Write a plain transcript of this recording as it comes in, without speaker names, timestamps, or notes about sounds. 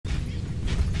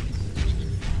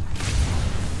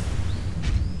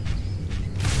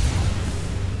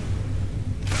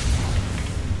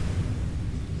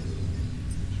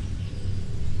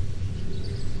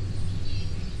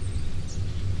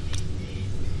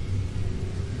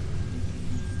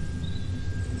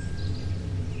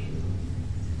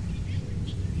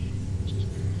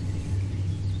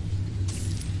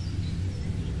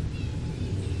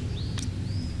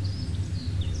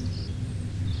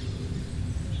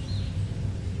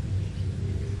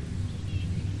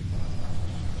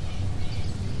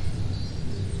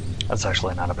That's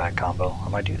actually not a bad combo. I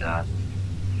might do that.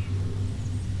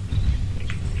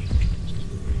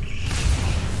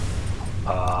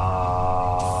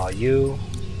 You.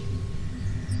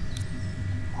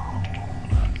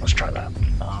 Let's try that.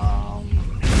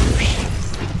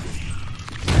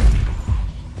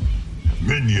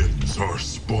 Minions are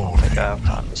spawning. I think I have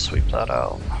time to sweep that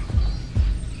out.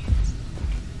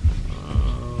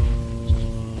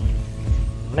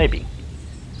 Maybe.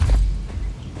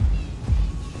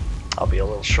 I'll be a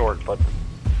little short, but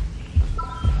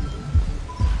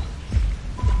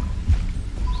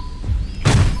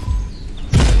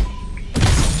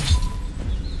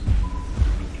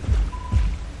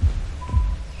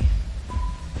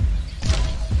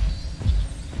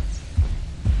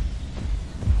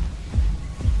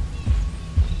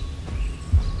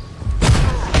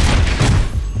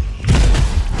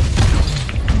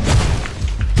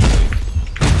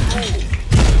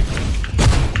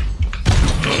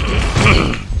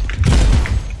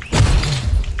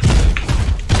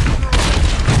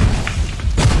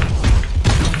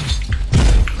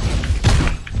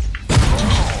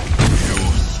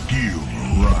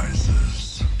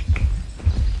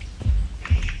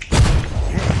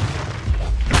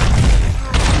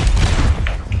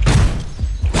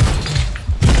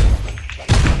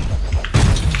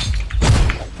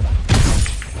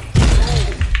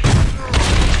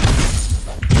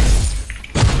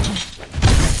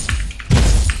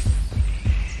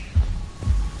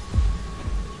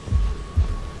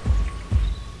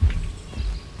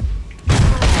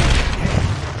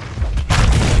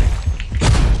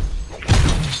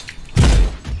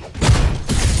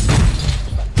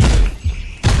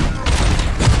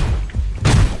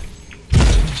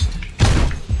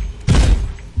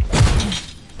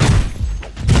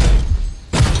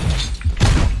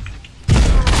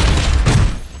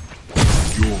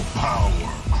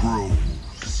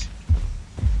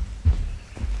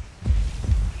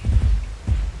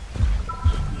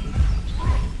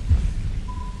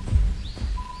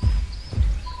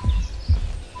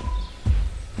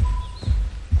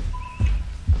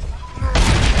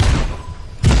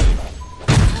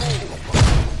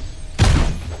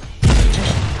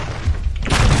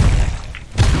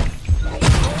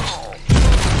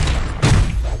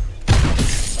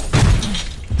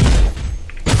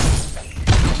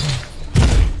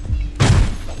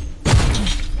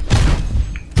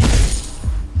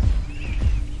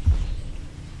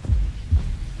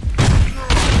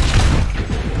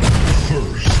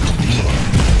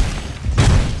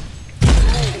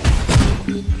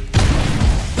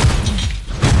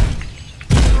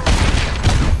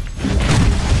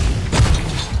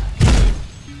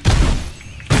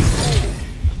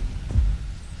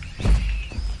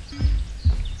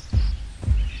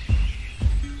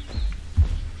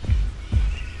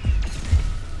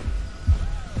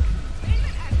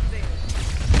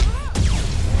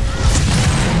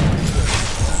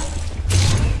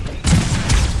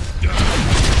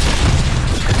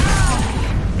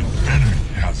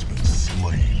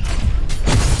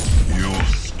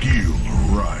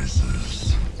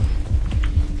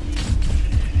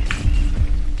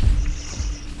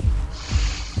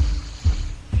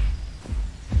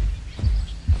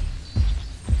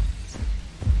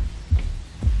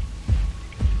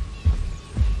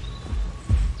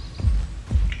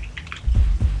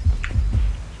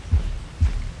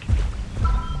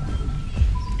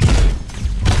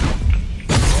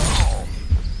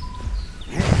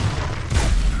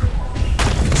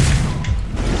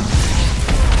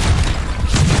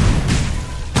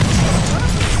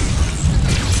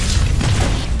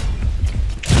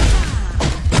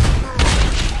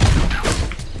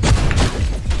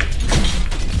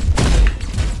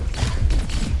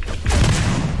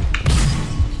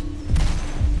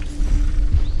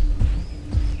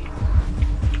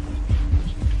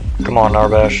come on,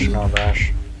 Narbash,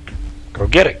 Narbash. Go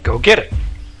get it, go get it!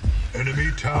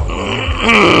 Enemy tower.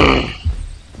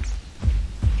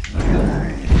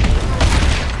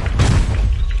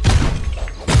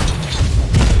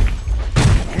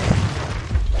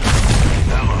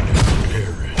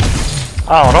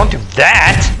 Oh, don't do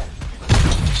that!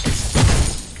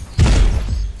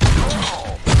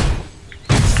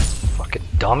 Fucking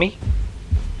dummy.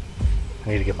 I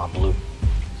need to get my blue.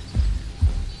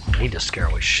 I need to scare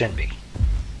away Shinbi.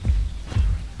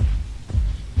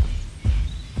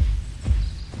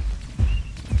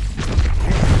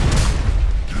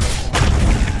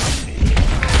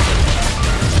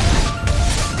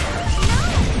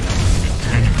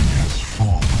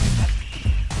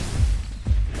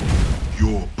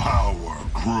 Your power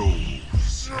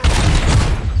grows.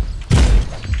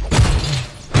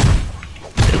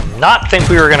 Did not think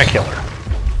we were gonna kill her.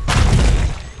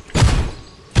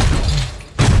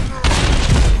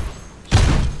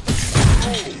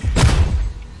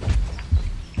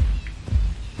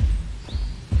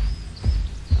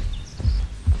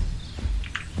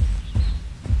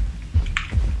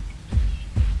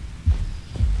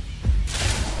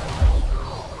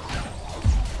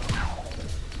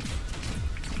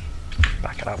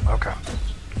 Back it up, okay.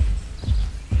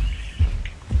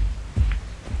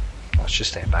 Let's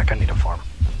just stand back, I need a farm.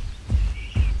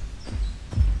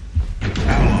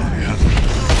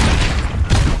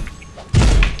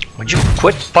 Would you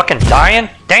quit fucking dying?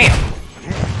 Damn!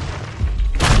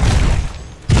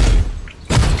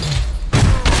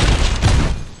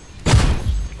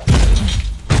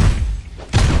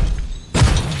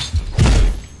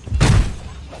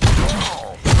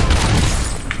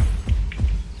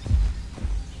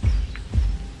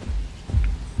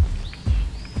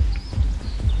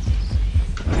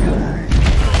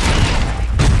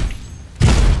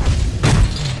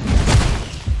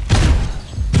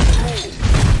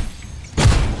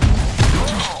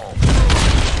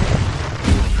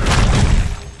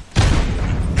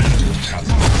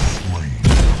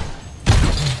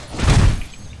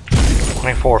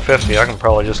 $24.50. I can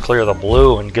probably just clear the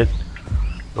blue and get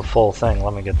the full thing.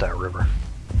 Let me get that river.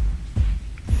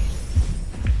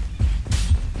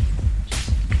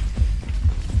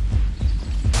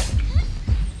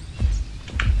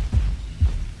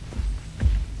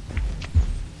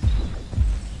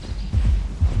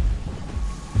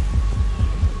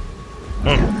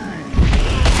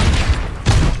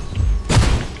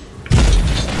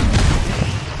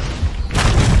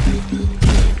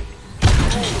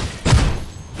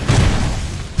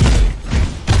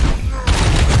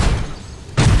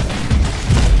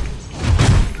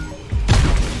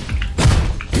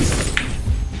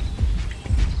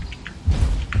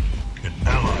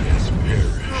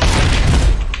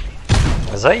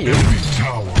 Is that you?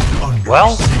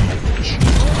 Well,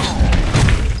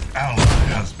 ally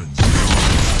has been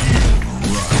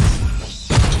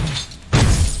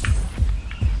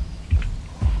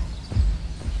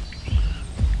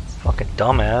fucking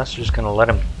dumbass. You're just gonna let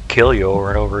him kill you over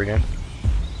and over again.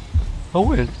 I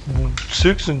went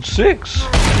 6 and 6.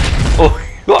 Oh,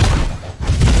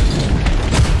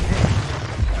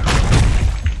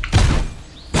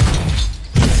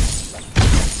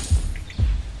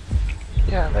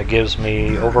 yeah, that gives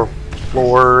me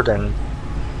overfloored and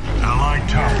allied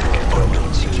tower under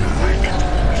attack.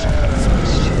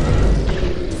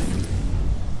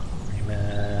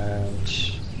 Remand.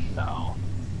 No.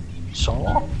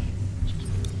 Solo?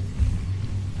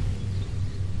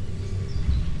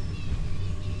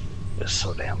 It's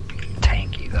so damn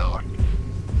tanky though.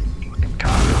 Fucking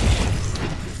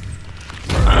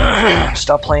cock.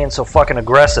 Stop playing so fucking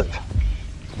aggressive.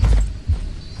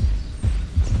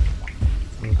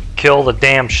 Kill the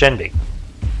damn Shindy.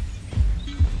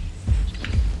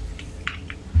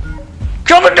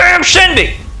 Kill the damn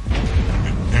Shindy!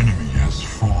 An enemy has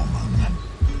fallen.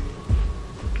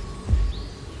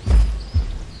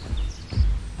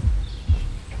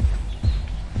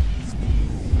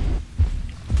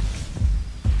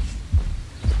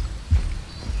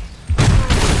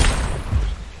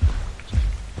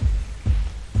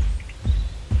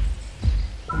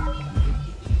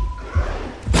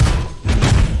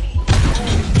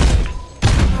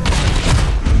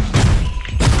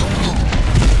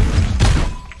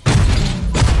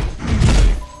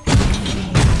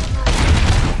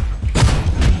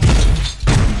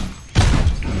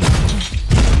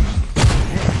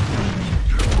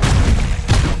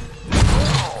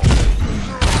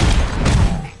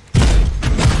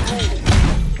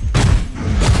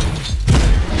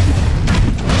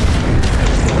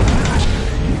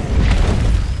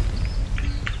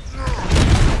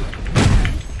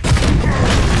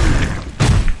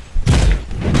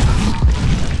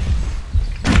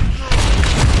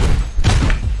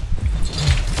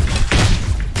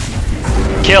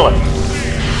 Kill it.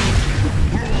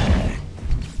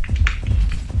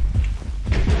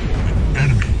 An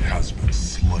enemy has been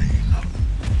slain.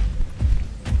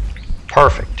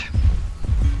 Perfect.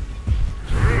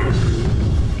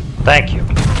 Thank you.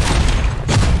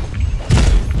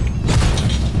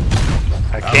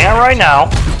 I can't right now.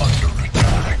 Under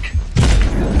attack.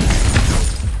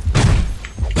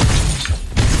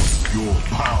 Your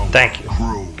power Thank you.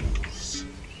 grows.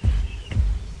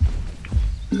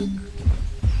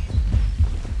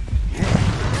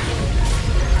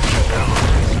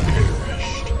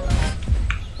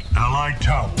 Allied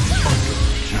tower under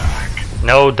attack.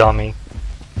 No, dummy.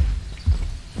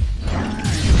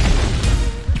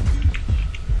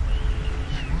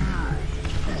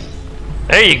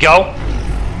 There you go.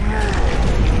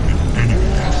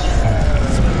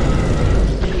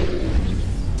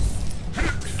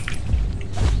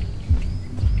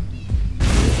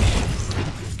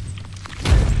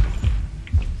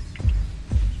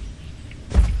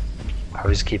 Oh,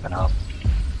 he's keeping up.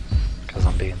 Because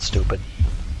I'm being stupid.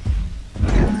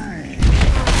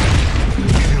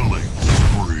 Killing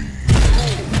spree.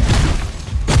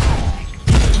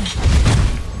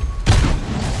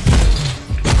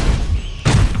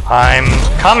 I'm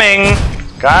coming!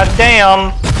 God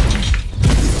damn!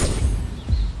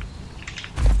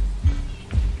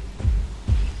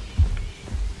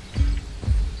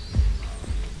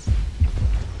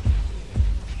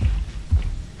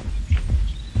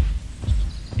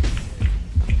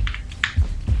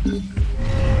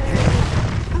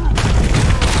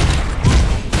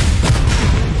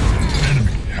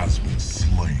 Enemy has been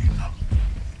slain.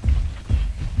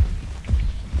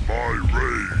 My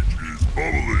rage is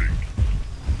bubbling.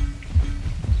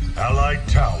 Allied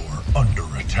tower under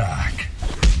attack.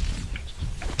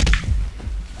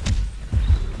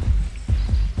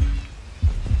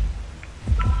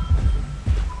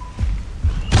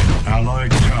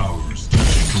 Allied towers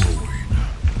destroyed.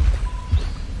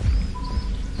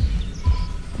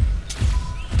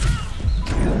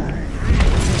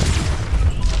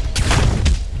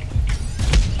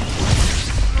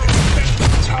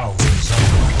 Towers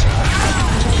under attack.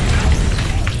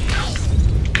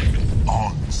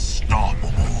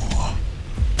 Unstoppable.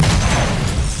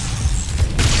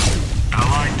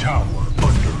 Allied tower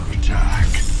under attack.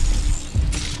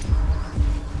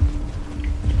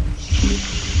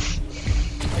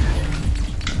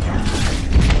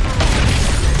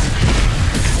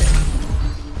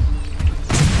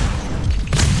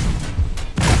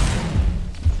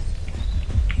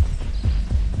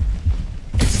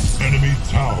 Enemy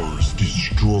towers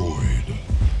destroyed.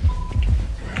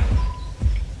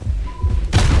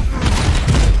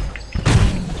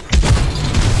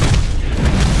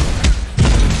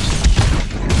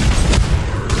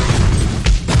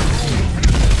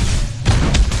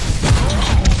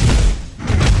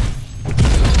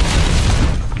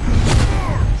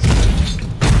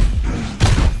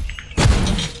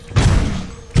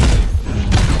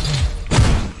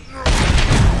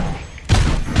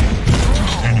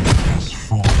 Enemy has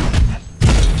fallen.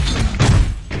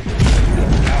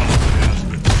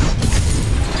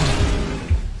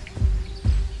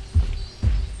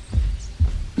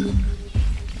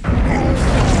 Ally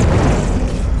has been slain.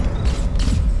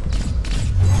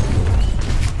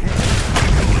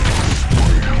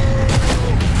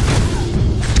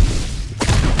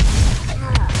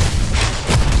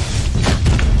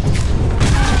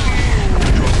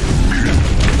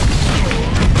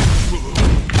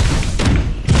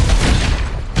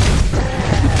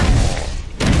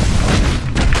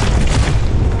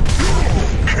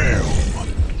 Kill.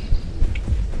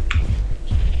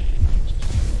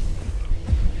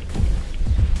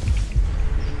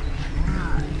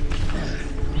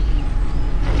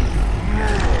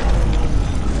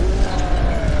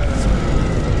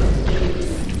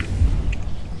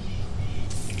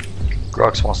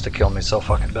 Grux wants to kill me so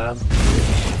fucking bad.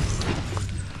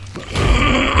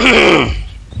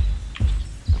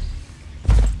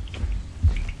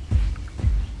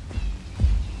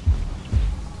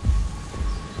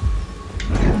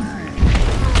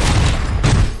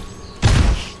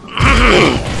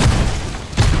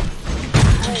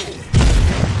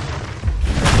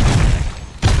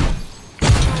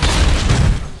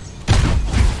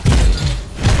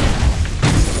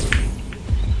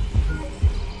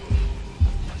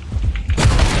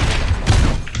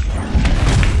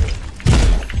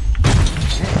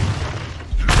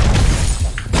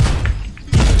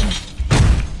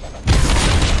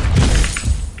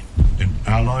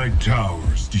 Allied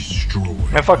towers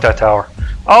destroyed. Man, fuck that tower.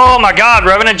 Oh my god,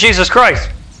 Revenant Jesus Christ!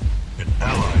 An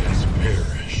ally has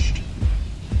perished.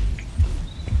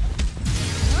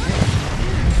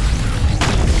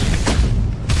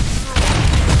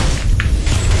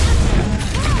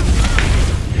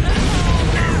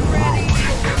 Heroic.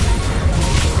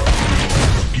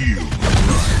 Skill.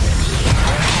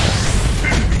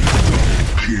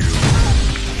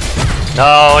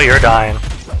 No, you're dying.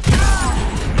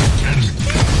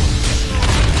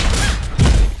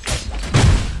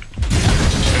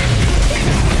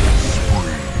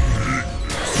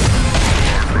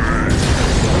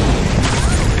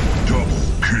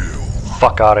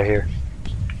 Fuck out of here.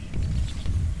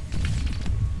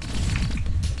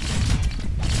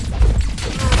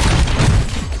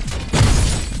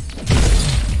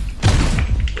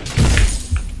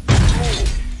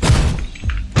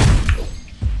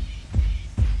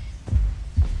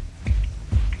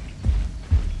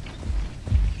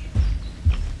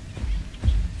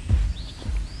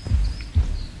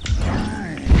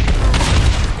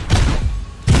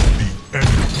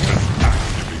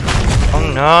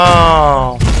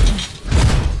 No.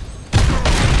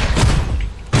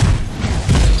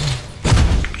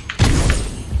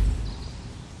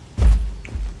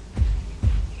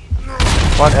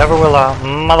 Whatever will I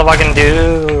motherfucking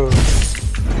do?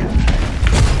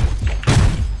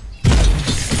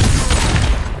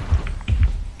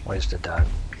 Wasted that.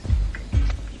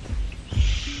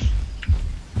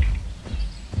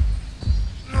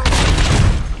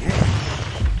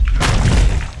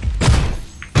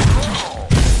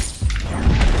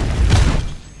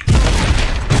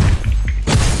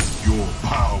 Your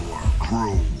power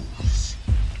grows.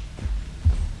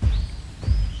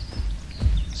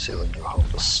 See what you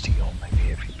hope will steal,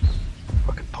 maybe if he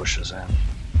fucking pushes in.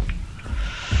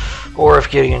 Or if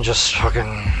Gideon just fucking...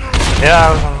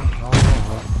 Yeah.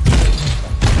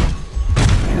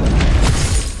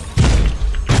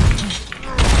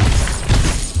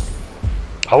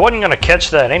 I wasn't gonna catch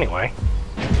that anyway.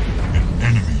 An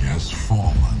enemy has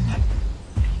fallen.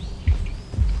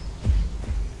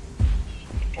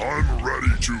 I'm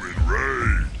ready to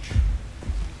enrage.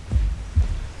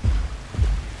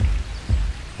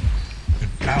 An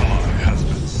ally has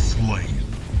been slain.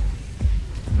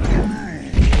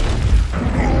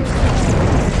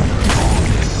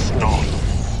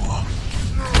 Unstoppable.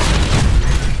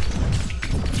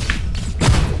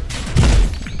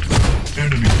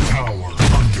 Enemy tower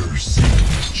under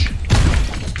siege.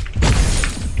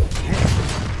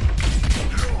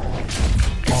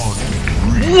 On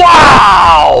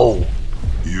Wow!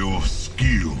 your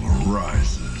skill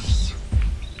rises.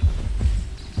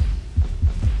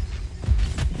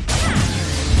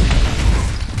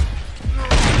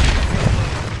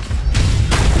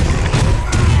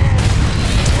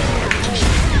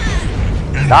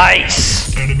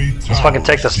 Nice! Enemy Let's fucking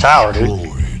take this tower, dude.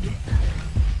 destroyed.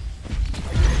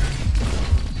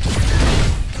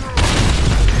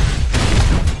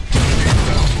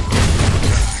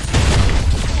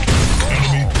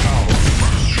 Enemy tower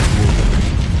destroyed.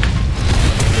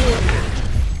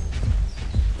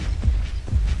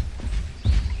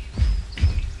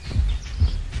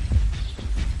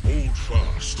 Hold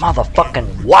fast.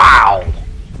 Motherfucking wow!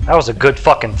 That was a good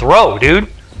fucking throw, dude.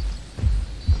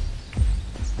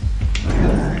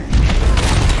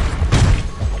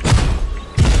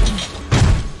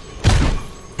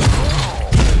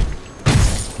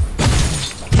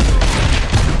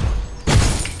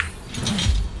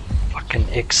 Fucking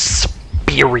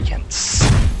experience.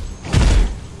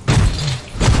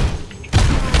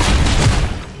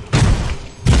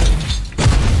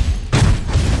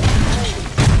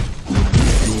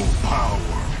 Your power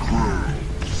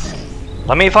grows.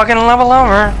 Let me fucking level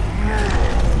over.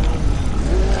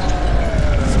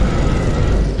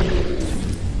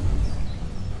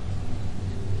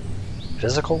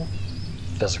 Physical?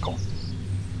 Physical.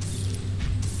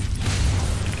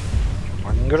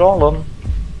 I can get all of them.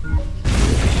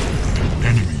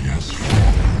 Enemy has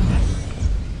fallen.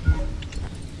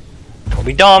 Don't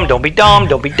be dumb, don't be dumb,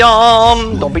 don't be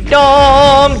dumb, don't be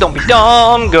dumb, don't be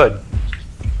dumb. Good.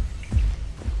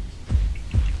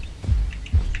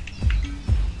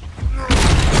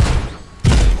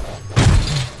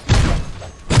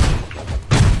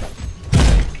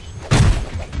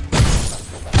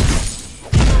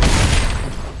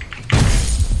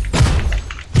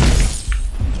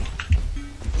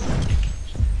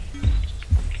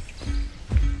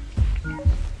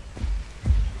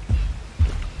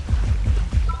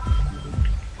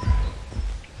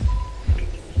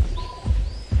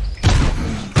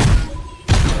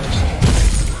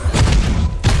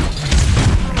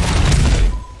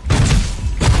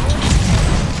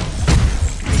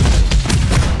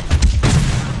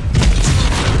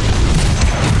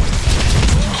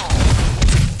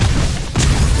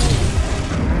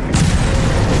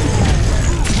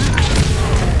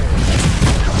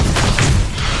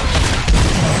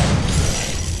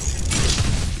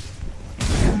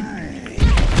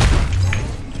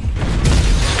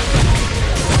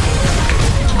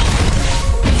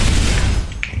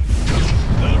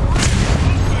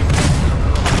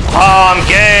 Oh, I'm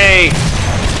gay!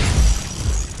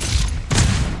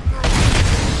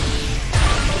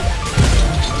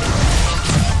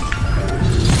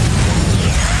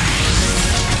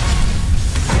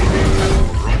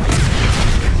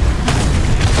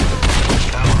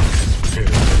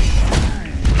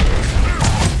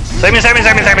 Save me, save me,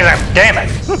 save me, save me, save me. Damn it.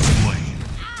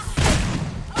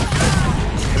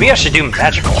 Maybe I should do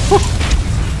magical.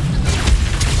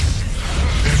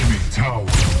 Enemy tower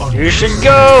You should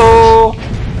go.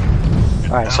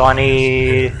 Alright, so I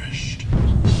need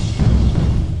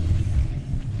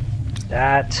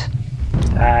that.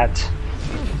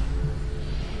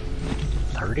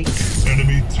 30?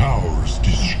 Enemy towers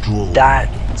destroyed. That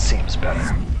seems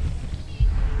better.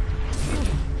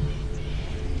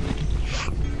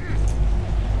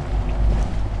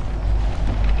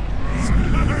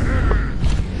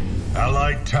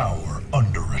 Allied tower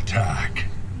under attack.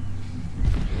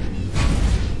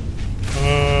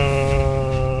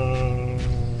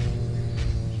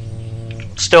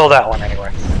 Still that one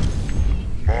anyway.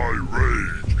 My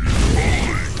rage is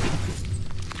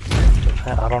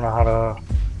falling. I don't know how to...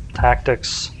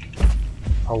 Tactics,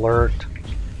 alert,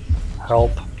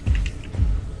 help,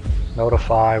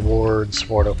 notify, wards,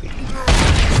 ward OP. Your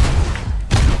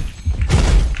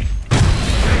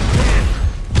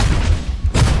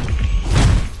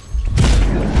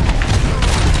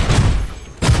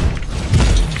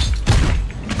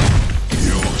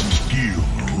skill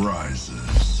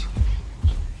rises.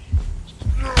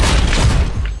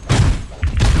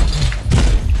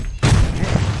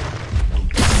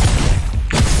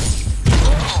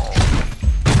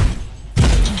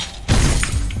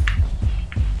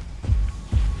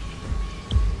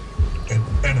 An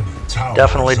enemy tower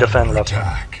Definitely is defend under left.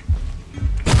 attack.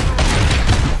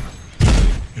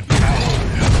 An ally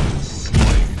has been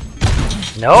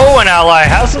slain. No, an ally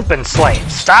hasn't been slain.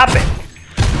 Stop it.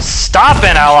 Stop,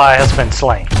 an ally has been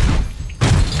slain.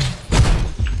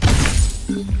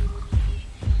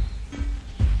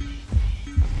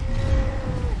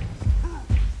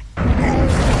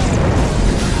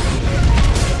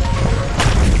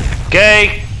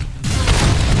 Okay.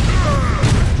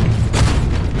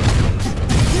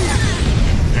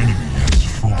 Enemy has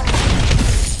fallen.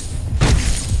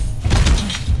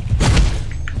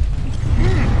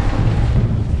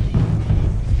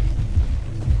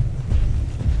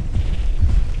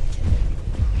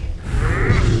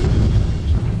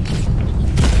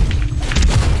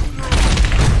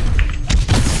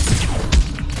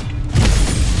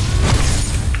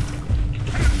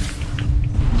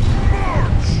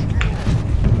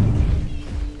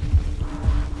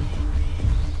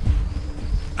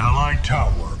 Allied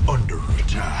tower under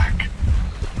attack.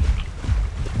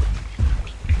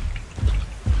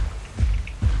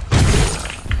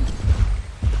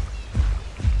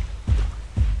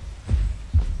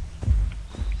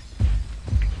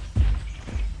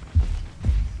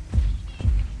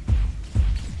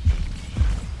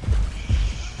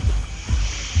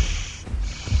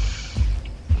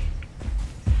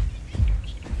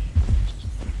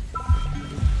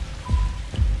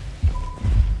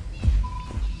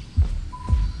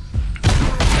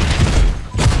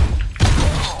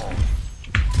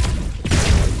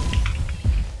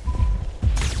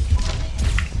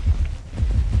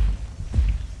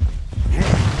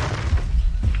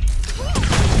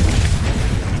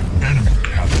 Enemy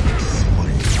has been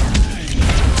slain.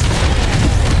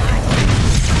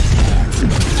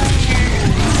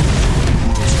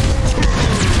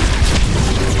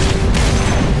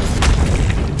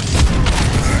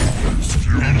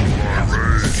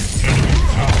 Enemy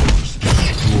towers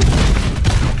destroyed.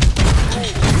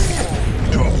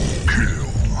 Double kill.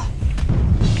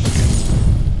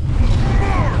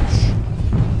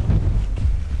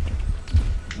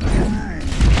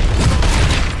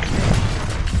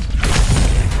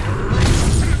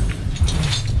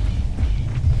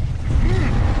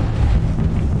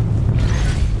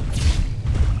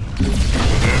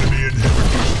 Enemy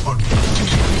inhibitors under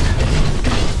siege.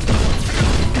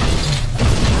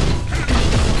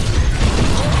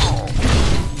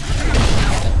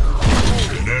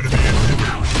 An enemy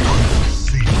inhibitor is under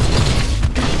siege.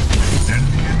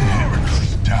 Enemy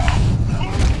inhibitors down.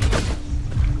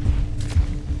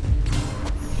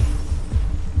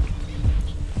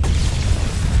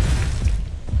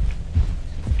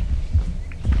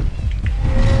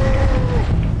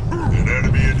 An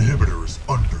enemy inhibitor is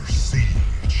under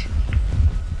siege.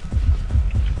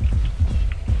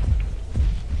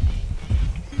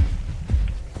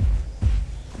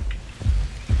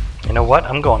 You know what?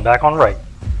 I'm going back on right.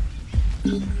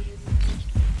 An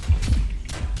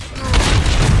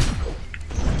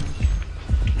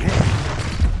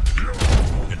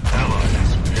ally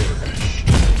has perished.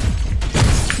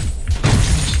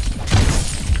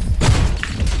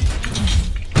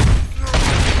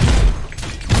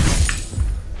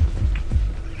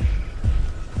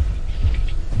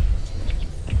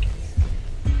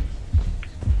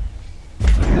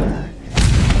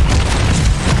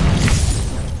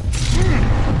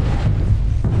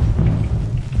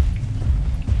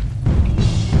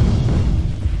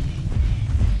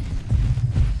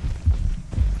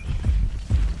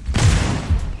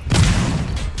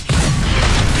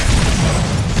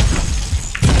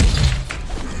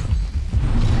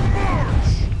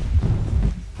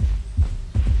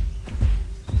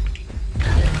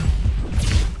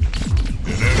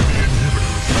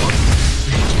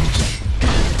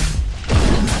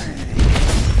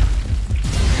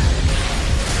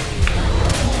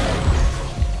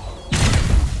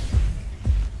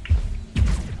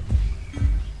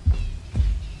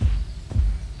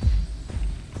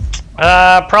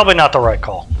 Probably not the right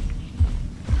call.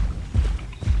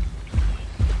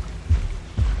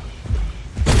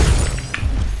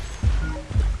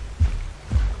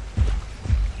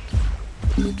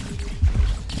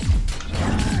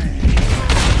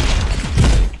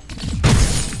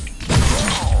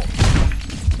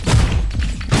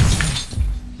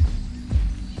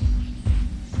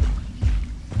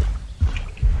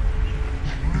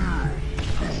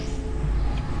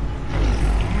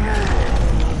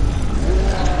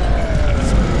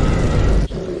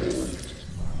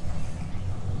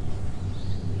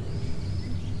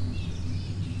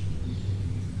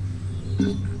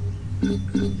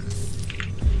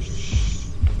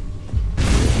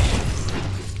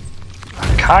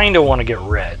 I kinda want to get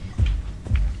red.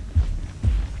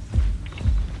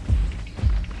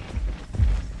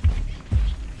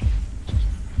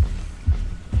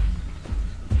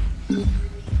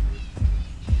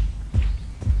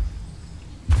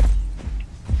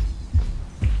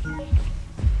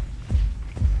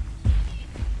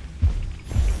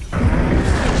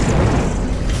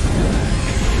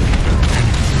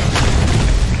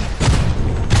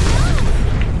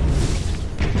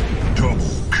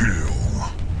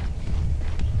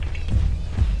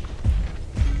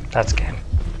 That's game.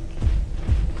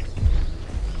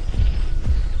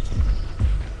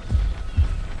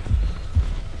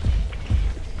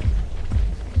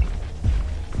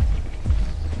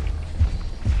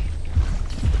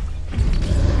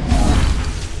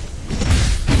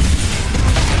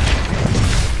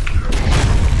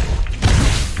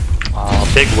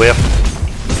 Oh, big whiff.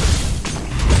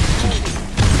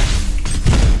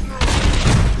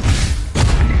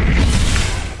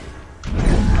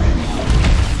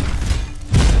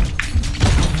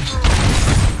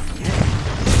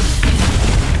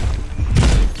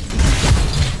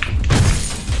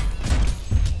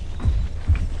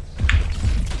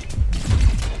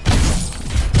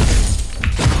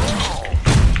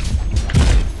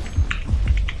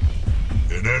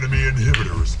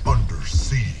 Inhibitors under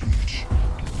siege.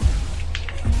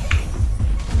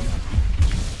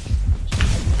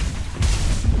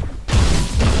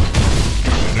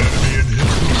 An enemy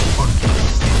inhibitor under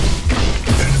siege.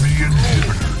 Enemy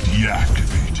inhibitor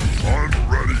deactivated. I'm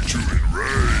ready to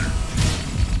enrage.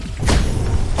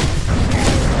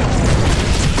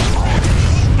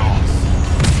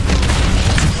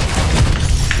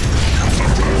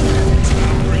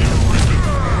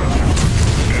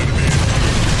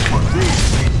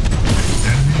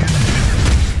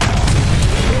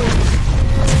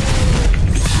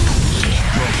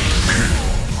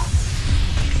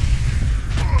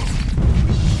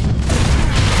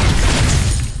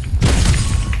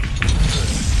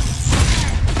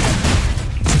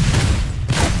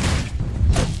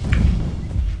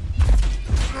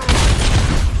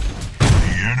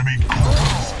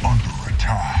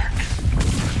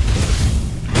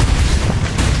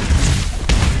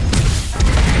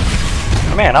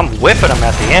 Man, I'm whipping them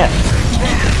at the end.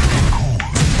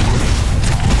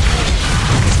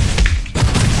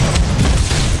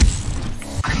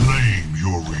 Claim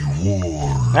your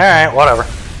reward. Alright, whatever.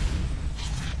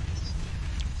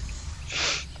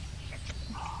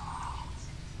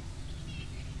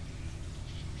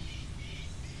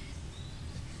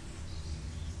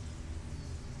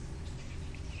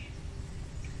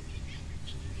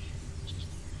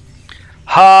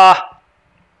 Ha!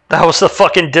 That was the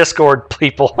fucking Discord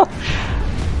people.